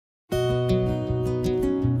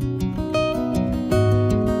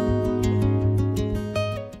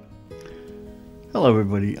Hello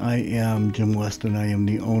everybody, I am Jim Weston. I am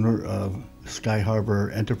the owner of Sky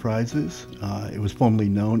Harbor Enterprises. It was formerly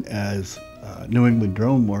known as New England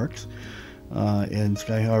Drone Works, and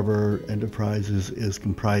Sky Harbor Enterprises is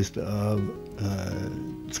comprised of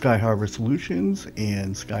Sky Harbor Solutions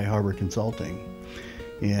and Sky Harbor Consulting.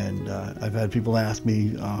 And I've had people ask me,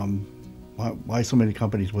 why so many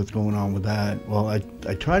companies, what's going on with that? Well, I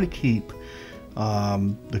try to keep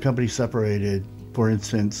the companies separated. For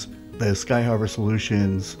instance, the Sky Harbor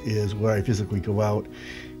Solutions is where I physically go out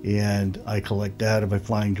and I collect data by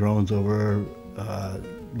flying drones over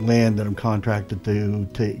land that I'm contracted to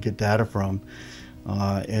get data from,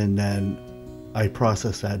 and then I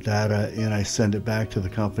process that data and I send it back to the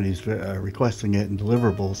companies requesting it in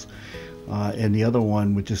deliverables. And the other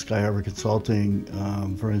one, which is Sky Harbor Consulting,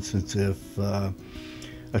 for instance, if a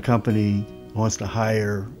company wants to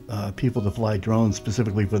hire people to fly drones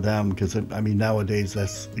specifically for them, because I mean nowadays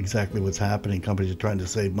that's exactly what's happening. Companies are trying to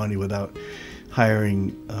save money without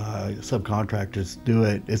hiring subcontractors to do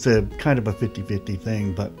it. It's a kind of a 50-50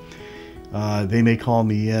 thing, but they may call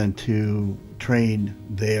me in to train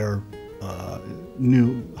their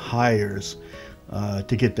new hires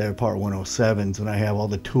to get their Part 107s, and I have all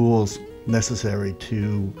the tools necessary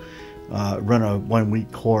to run a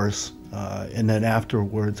 1-week course, and then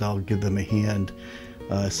afterwards I'll give them a hand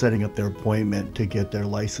setting up their appointment to get their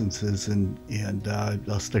licenses, and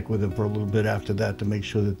I'll stick with them for a little bit after that to make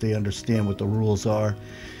sure that they understand what the rules are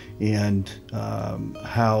and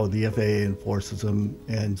how the FAA enforces them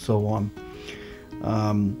and so on.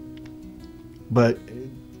 But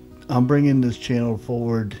I'm bringing this channel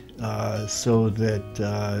forward so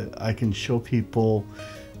that I can show people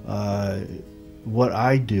what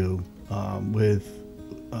I do with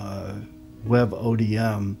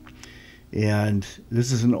WebODM, and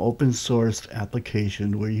this is an open source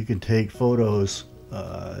application where you can take photos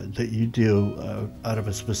that you do out of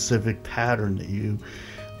a specific pattern that you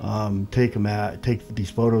take these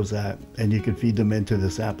photos at, and you can feed them into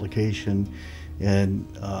this application, and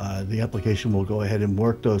the application will go ahead and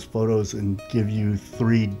work those photos and give you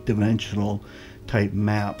 3-dimensional type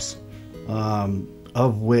maps,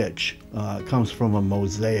 of which comes from a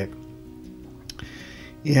mosaic.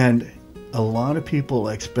 And a lot of people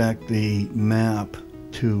expect the map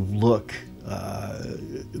to look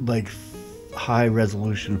like high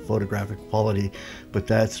resolution photographic quality, but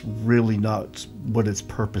that's really not what its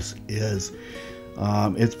purpose is.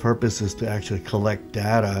 Its purpose is to actually collect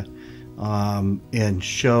data and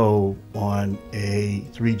show on a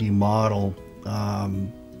 3D model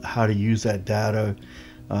how to use that data,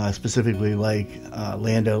 specifically like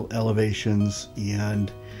land elevations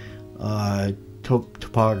and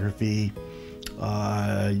topography.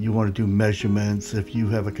 You want to do measurements. If you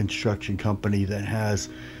have a construction company that has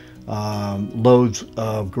loads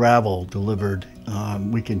of gravel delivered,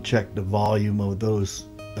 we can check the volume of those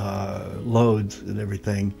loads and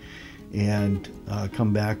everything, and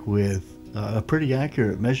come back with a pretty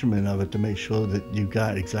accurate measurement of it to make sure that you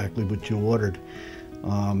got exactly what you ordered,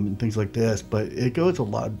 and things like this. But it goes a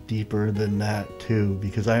lot deeper than that too,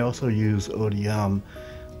 because I also use ODM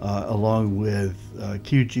along with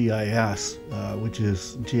QGIS, which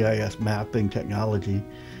is GIS mapping technology.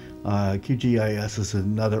 QGIS is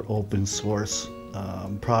another open source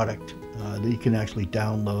product that you can actually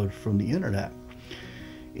download from the internet.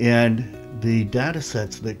 And the data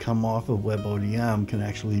sets that come off of WebODM can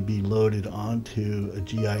actually be loaded onto a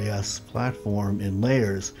GIS platform in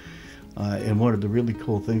layers. And one of the really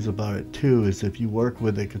cool things about it too is if you work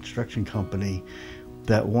with a construction company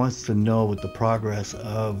that wants to know what the progress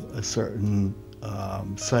of a certain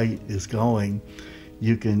site is going,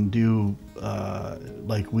 you can do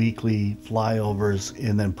like weekly flyovers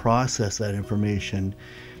and then process that information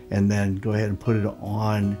and then go ahead and put it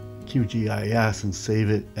on QGIS and save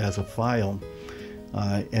it as a file.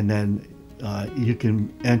 And then you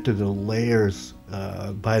can enter the layers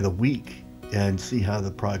by the week and see how the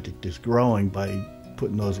project is growing by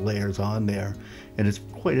putting those layers on there. And it's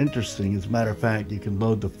quite interesting. As a matter of fact, you can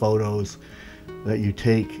load the photos that you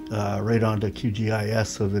take right onto QGIS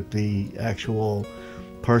so that the actual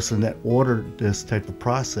person that ordered this type of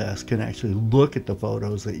process can actually look at the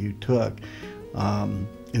photos that you took,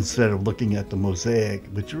 instead of looking at the mosaic,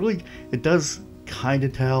 which really, it does kind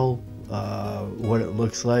of tell what it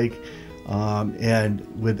looks like. And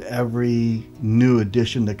with every new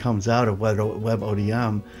edition that comes out of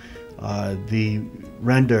WebODM, the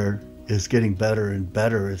render is getting better and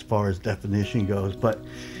better as far as definition goes. But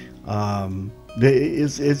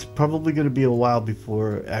it's probably going to be a while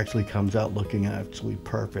before it actually comes out looking absolutely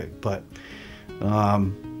perfect. But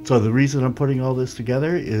so the reason I'm putting all this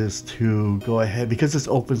together is to go ahead, because it's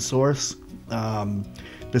open source,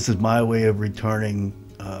 This is my way of returning,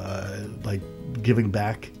 like giving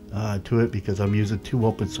back to it, because I'm using 2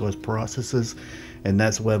 open source processes, and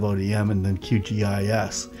that's WebODM and then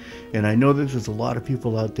QGIS. And I know that there's a lot of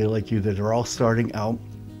people out there like you that are all starting out,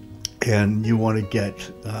 and you want to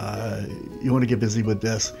get busy with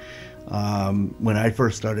this. When I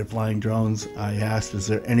first started flying drones, I asked, is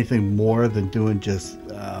there anything more than doing just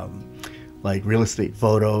like real estate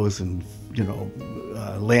photos and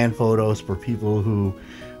land photos for people who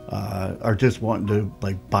are just wanting to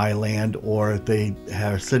like buy land, or if they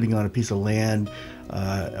are sitting on a piece of land,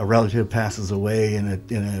 a relative passes away,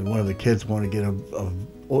 and one of the kids want to get a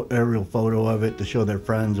aerial photo of it to show their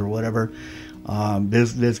friends or whatever.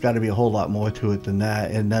 There's got to be a whole lot more to it than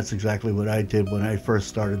that, and that's exactly what I did when I first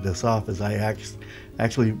started this off. Is I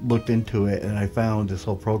actually looked into it, and I found this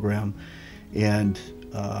whole program, and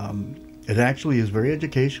it actually is very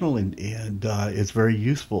educational, and it's very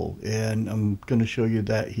useful, and I'm going to show you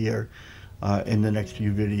that here in the next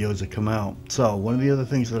few videos that come out. So one of the other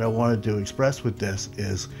things that I wanted to express with this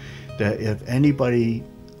is that if anybody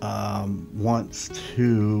wants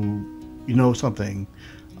to know something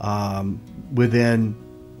within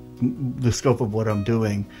the scope of what I'm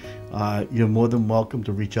doing, you're more than welcome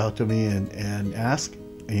to reach out to me and ask.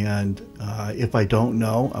 And if I don't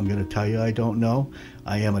know, I'm going to tell you I don't know.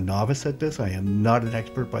 I am a novice at this. I am not an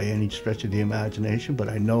expert by any stretch of the imagination, but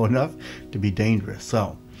I know enough to be dangerous.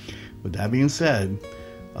 So with that being said,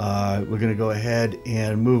 we're going to go ahead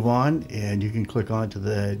and move on, and you can click on to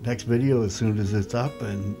the next video as soon as it's up,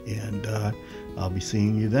 and I'll be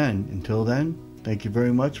seeing you then. Until then, thank you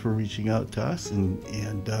very much for reaching out to us,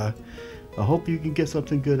 and I hope you can get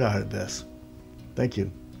something good out of this. Thank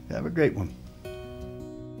you. Have a great one.